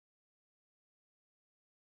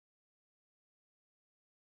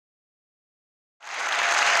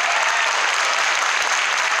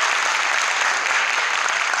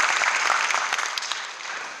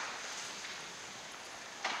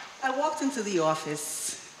walked into the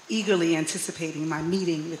office, eagerly anticipating my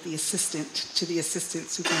meeting with the assistant to the assistant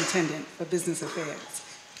superintendent for business affairs.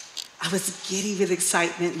 I was giddy with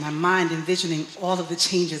excitement, my mind envisioning all of the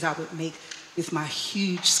changes I would make with my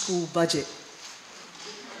huge school budget.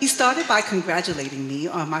 He started by congratulating me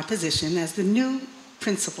on my position as the new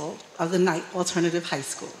principal of the Knight Alternative High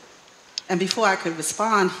School. And before I could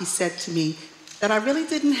respond, he said to me that I really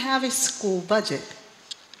didn't have a school budget.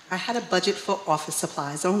 I had a budget for office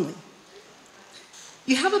supplies only.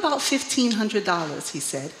 You have about $1,500, he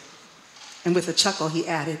said. And with a chuckle, he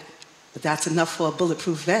added, but that's enough for a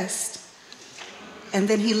bulletproof vest. And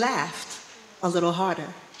then he laughed a little harder.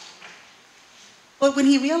 But when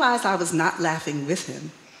he realized I was not laughing with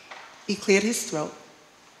him, he cleared his throat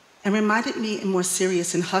and reminded me in more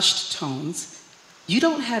serious and hushed tones, you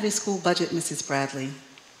don't have a school budget, Mrs. Bradley,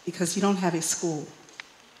 because you don't have a school.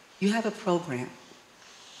 You have a program.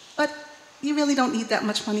 But you really don't need that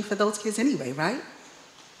much money for those kids anyway, right?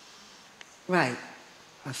 Right,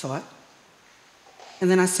 I thought.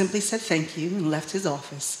 And then I simply said thank you and left his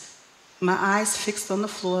office, my eyes fixed on the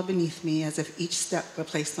floor beneath me as if each step were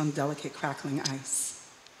placed on delicate crackling ice.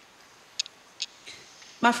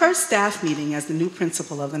 My first staff meeting as the new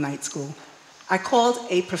principal of the night school, I called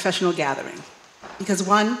a professional gathering because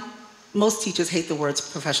one, most teachers hate the words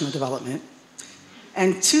professional development,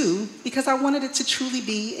 and two, because I wanted it to truly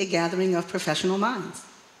be a gathering of professional minds.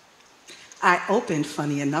 I opened,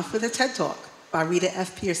 funny enough, with a TED Talk by Rita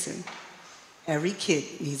F. Pearson, Every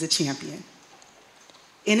Kid Needs a Champion.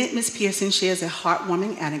 In it, Ms. Pearson shares a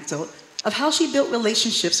heartwarming anecdote of how she built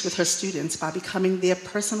relationships with her students by becoming their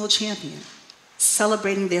personal champion,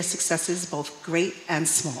 celebrating their successes, both great and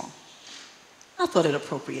small. I thought it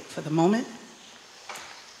appropriate for the moment.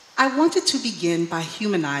 I wanted to begin by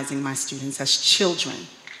humanizing my students as children,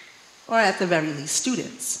 or at the very least,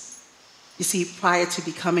 students. You see, prior to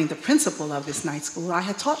becoming the principal of this night school, I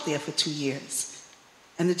had taught there for 2 years,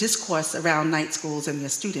 and the discourse around night schools and their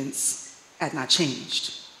students had not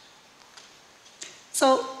changed.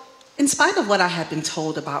 So, in spite of what I had been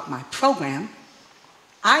told about my program,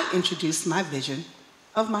 I introduced my vision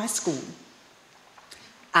of my school.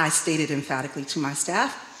 I stated emphatically to my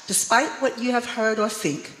staff, despite what you have heard or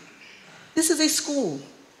think, this is a school.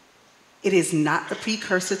 It is not the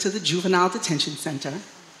precursor to the juvenile detention center.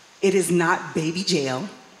 It is not baby jail,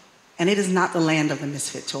 and it is not the land of the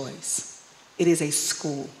misfit toys. It is a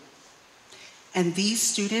school. And these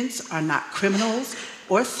students are not criminals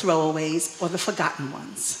or throwaways or the forgotten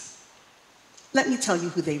ones. Let me tell you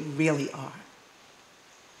who they really are.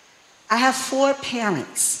 I have 4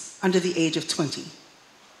 parents under the age of 20.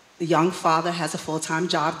 The young father has a full-time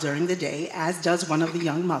job during the day, as does one of the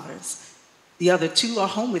young mothers. The other 2 are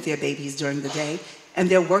home with their babies during the day, and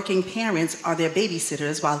their working parents are their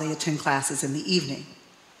babysitters while they attend classes in the evening.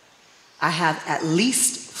 I have at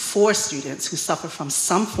least 4 students who suffer from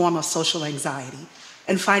some form of social anxiety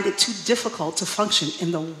and find it too difficult to function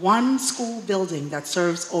in the one school building that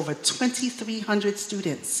serves over 2,300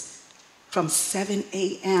 students from 7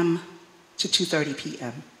 a.m. to 2:30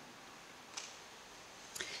 p.m.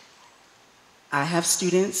 I have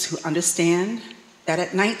students who understand that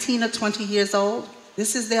at 19 or 20 years old,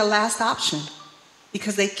 this is their last option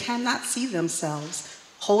because they cannot see themselves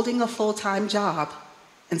holding a full-time job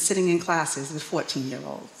and sitting in classes with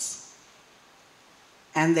 14-year-olds.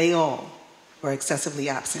 And they all were excessively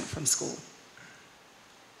absent from school.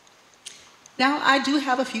 Now, I do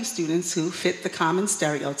have a few students who fit the common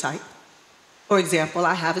stereotype. For example,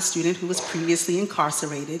 I have a student who was previously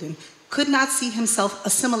incarcerated and could not see himself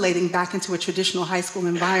assimilating back into a traditional high school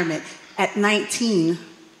environment at 19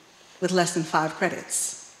 with less than 5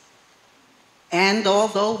 credits. And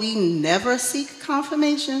although we never seek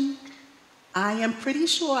confirmation, I am pretty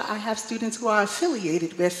sure I have students who are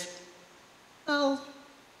affiliated with, well,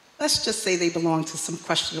 let's just say they belong to some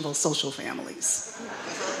questionable social families.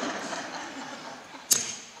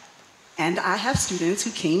 And I have students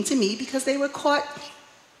who came to me because they were caught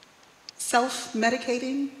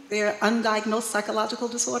self-medicating their undiagnosed psychological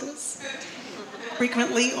disorders,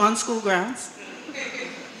 frequently on school grounds.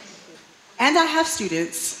 And I have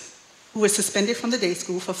students who were suspended from the day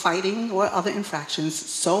school for fighting or other infractions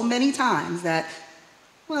so many times that,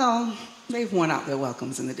 well, they've worn out their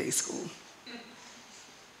welcomes in the day school.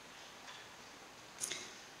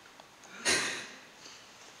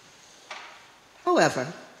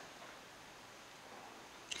 However,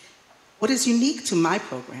 what is unique to my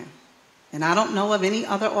program, and I don't know of any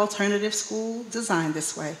other alternative school designed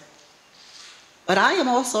this way, but I am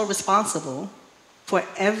also responsible for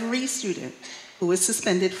every student who is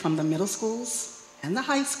suspended from the middle schools and the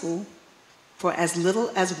high school for as little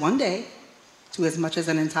as 1 day to as much as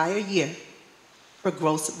an entire year for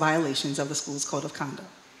gross violations of the school's code of conduct.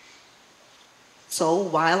 So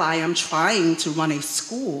while I am trying to run a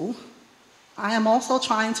school, I am also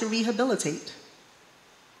trying to rehabilitate.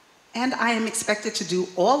 And I am expected to do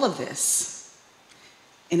all of this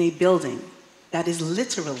in a building that is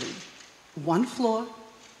literally 1 floor,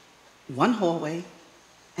 1 hallway,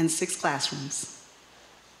 and 6 classrooms.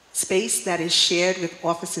 Space that is shared with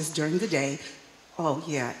offices during the day, oh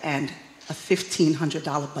yeah, and a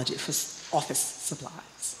 $1,500 budget for office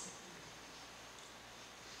supplies.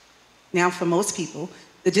 Now, for most people,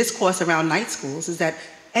 the discourse around night schools is that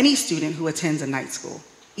any student who attends a night school,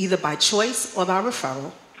 either by choice or by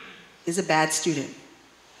referral, is a bad student.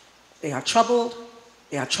 They are troubled,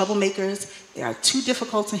 they are troublemakers, they are too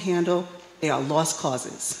difficult to handle, they are lost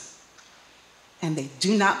causes. And they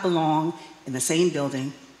do not belong in the same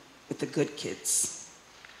building with the good kids.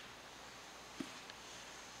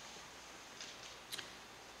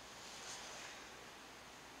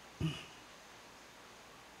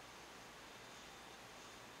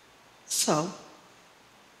 So,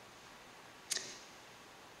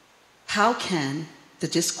 how can the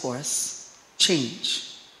discourse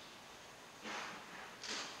change?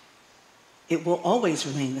 It will always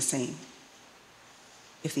remain the same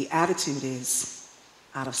if the attitude is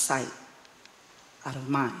out of sight, out of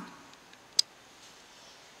mind.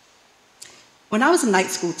 When I was a night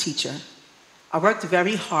school teacher, I worked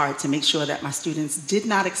very hard to make sure that my students did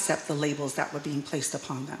not accept the labels that were being placed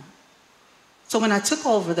upon them. So when I took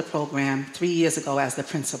over the program 3 years ago as the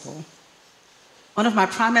principal, one of my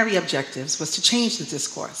primary objectives was to change the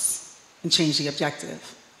discourse and change the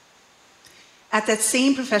objective. At that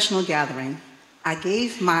same professional gathering, I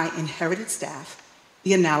gave my inherited staff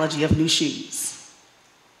the analogy of new shoes.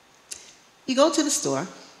 You go to the store,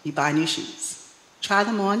 you buy new shoes. Try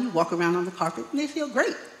them on, you walk around on the carpet, and they feel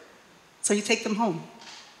great. So you take them home.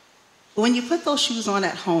 But when you put those shoes on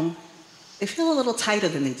at home, they feel a little tighter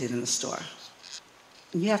than they did in the store.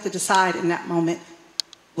 And you have to decide in that moment,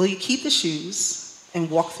 will you keep the shoes and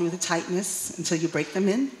walk through the tightness until you break them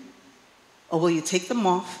in? Or will you take them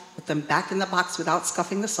off, put them back in the box without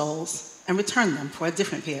scuffing the soles, and return them for a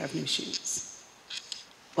different pair of new shoes?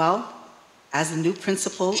 Well, as the new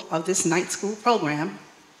principal of this night school program,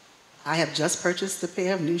 I have just purchased a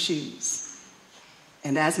pair of new shoes.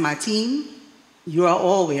 And as my team, you are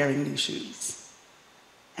all wearing new shoes.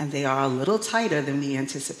 And they are a little tighter than we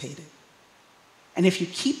anticipated. And if you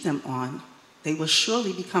keep them on, they will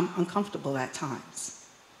surely become uncomfortable at times.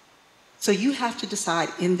 So you have to decide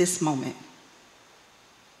in this moment,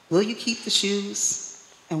 will you keep the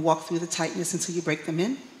shoes and walk through the tightness until you break them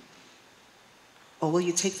in? Or will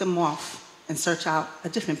you take them off and search out a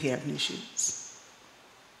different pair of new shoes?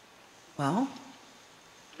 Well,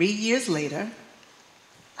 3 years later,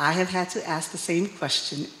 I have had to ask the same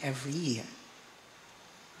question every year.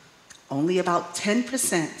 Only about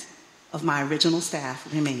 10% of my original staff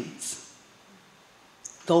remains.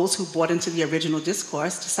 Those who bought into the original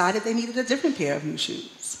discourse decided they needed a different pair of new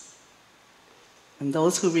shoes. And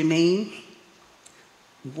those who remain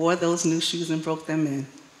wore those new shoes and broke them in.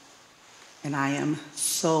 And I am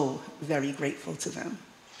so very grateful to them.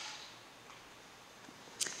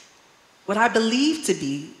 What I believe to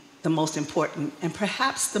be the most important and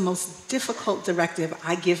perhaps the most difficult directive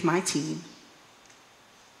I give my team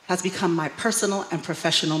has become my personal and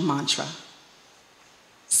professional mantra.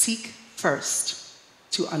 Seek first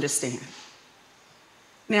to understand.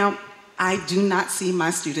 Now, I do not see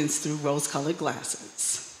my students through rose-colored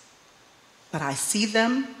glasses, but I see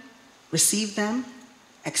them, receive them,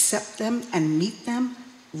 accept them, and meet them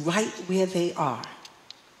right where they are.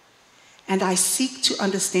 And I seek to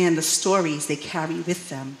understand the stories they carry with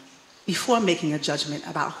them before making a judgment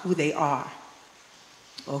about who they are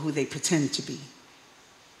or who they pretend to be.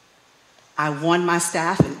 I warn my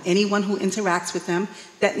staff and anyone who interacts with them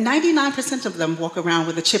that 99% of them walk around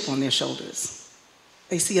with a chip on their shoulders.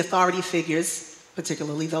 They see authority figures,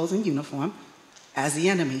 particularly those in uniform, as the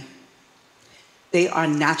enemy. They are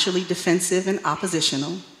naturally defensive and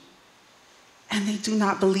oppositional, and they do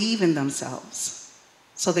not believe in themselves.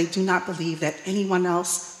 So they do not believe that anyone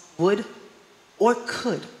else would or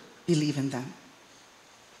could believe in them.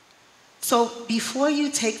 So before you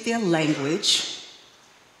take their language,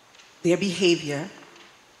 their behavior,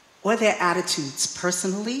 or their attitudes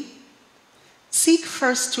personally, seek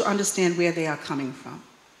first to understand where they are coming from.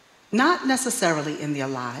 Not necessarily in their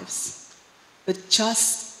lives, but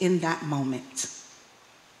just in that moment.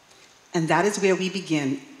 And that is where we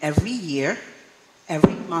begin every year,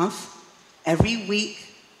 every month, every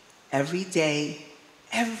week, every day,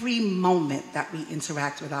 every moment that we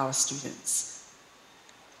interact with our students.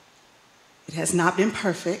 It has not been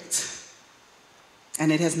perfect,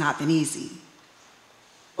 and it has not been easy.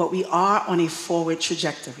 But we are on a forward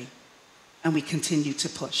trajectory, and we continue to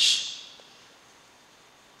push.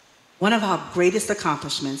 One of our greatest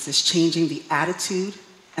accomplishments is changing the attitude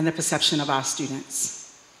and the perception of our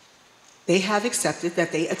students. They have accepted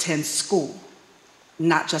that they attend school,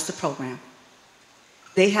 not just a program.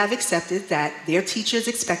 They have accepted that their teachers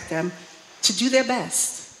expect them to do their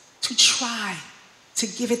best, to try, to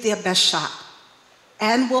give it their best shot,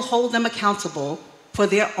 and will hold them accountable for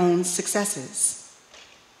their own successes.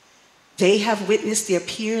 They have witnessed their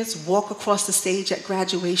peers walk across the stage at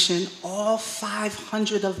graduation, all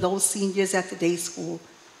 500 of those seniors at the day school,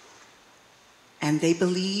 and they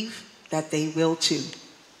believe that they will too.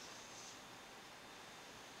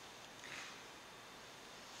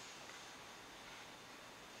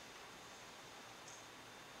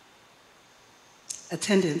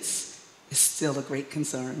 Attendance is still a great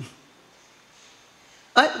concern.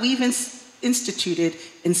 But we've instituted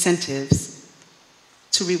incentives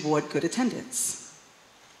to reward good attendance.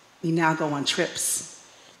 We now go on trips.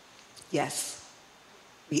 Yes,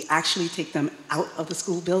 we actually take them out of the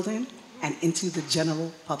school building and into the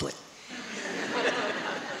general public.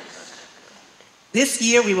 This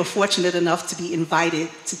year, we were fortunate enough to be invited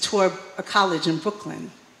to tour a college in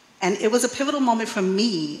Brooklyn. And it was a pivotal moment for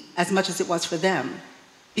me as much as it was for them.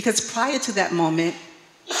 Because prior to that moment,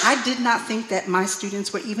 I did not think that my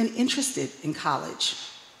students were even interested in college.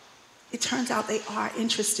 It turns out they are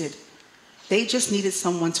interested. They just needed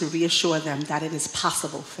someone to reassure them that it is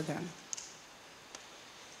possible for them.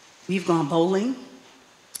 We've gone bowling,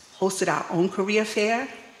 hosted our own career fair,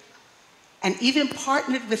 and even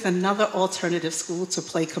partnered with another alternative school to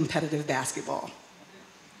play competitive basketball.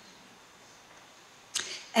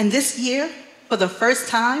 And this year, for the first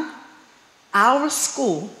time, our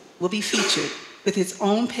school will be featured with its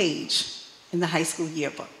own page in the high school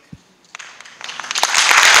yearbook.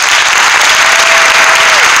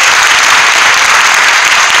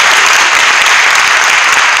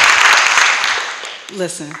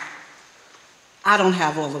 Listen, I don't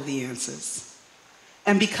have all of the answers.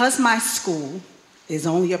 And because my school is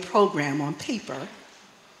only a program on paper,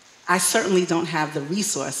 I certainly don't have the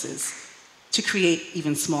resources to create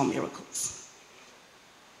even small miracles.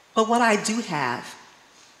 But what I do have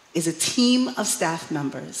is a team of staff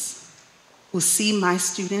members who see my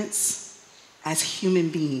students as human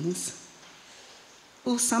beings,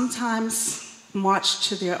 who sometimes march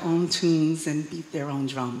to their own tunes and beat their own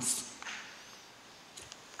drums.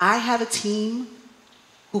 I have a team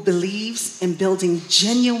who believes in building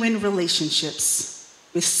genuine relationships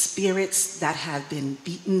with spirits that have been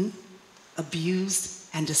beaten, abused,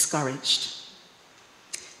 and discouraged.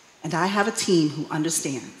 And I have a team who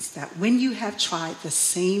understands that when you have tried the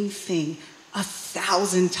same thing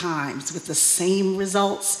 1,000 times with the same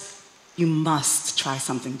results, you must try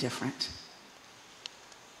something different.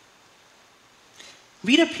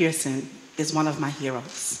 Rita Pearson is one of my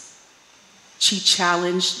heroes. She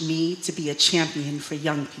challenged me to be a champion for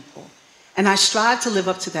young people. And I strive to live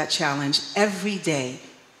up to that challenge every day,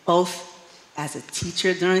 both as a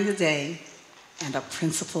teacher during the day and a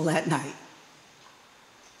principal at night.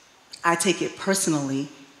 I take it personally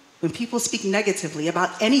when people speak negatively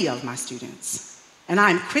about any of my students, and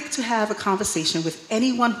I'm quick to have a conversation with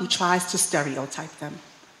anyone who tries to stereotype them.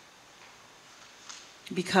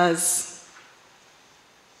 Because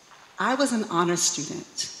I was an honor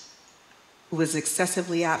student who was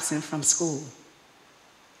excessively absent from school,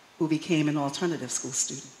 who became an alternative school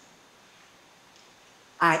student.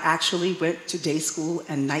 I actually went to day school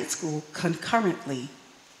and night school concurrently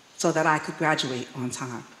so that I could graduate on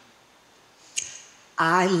time.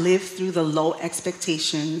 I lived through the low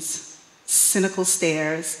expectations, cynical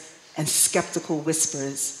stares, and skeptical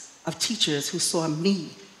whispers of teachers who saw me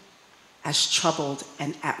as troubled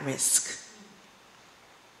and at risk.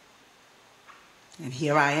 And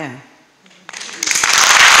here I am.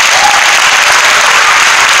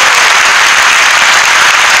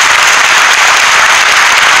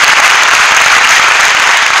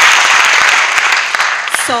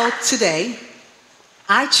 So today,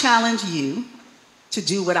 I challenge you to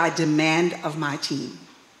do what I demand of my team.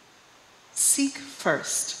 Seek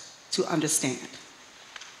first to understand,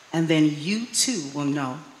 and then you too will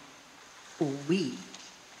know who we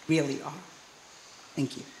really are.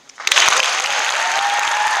 Thank you.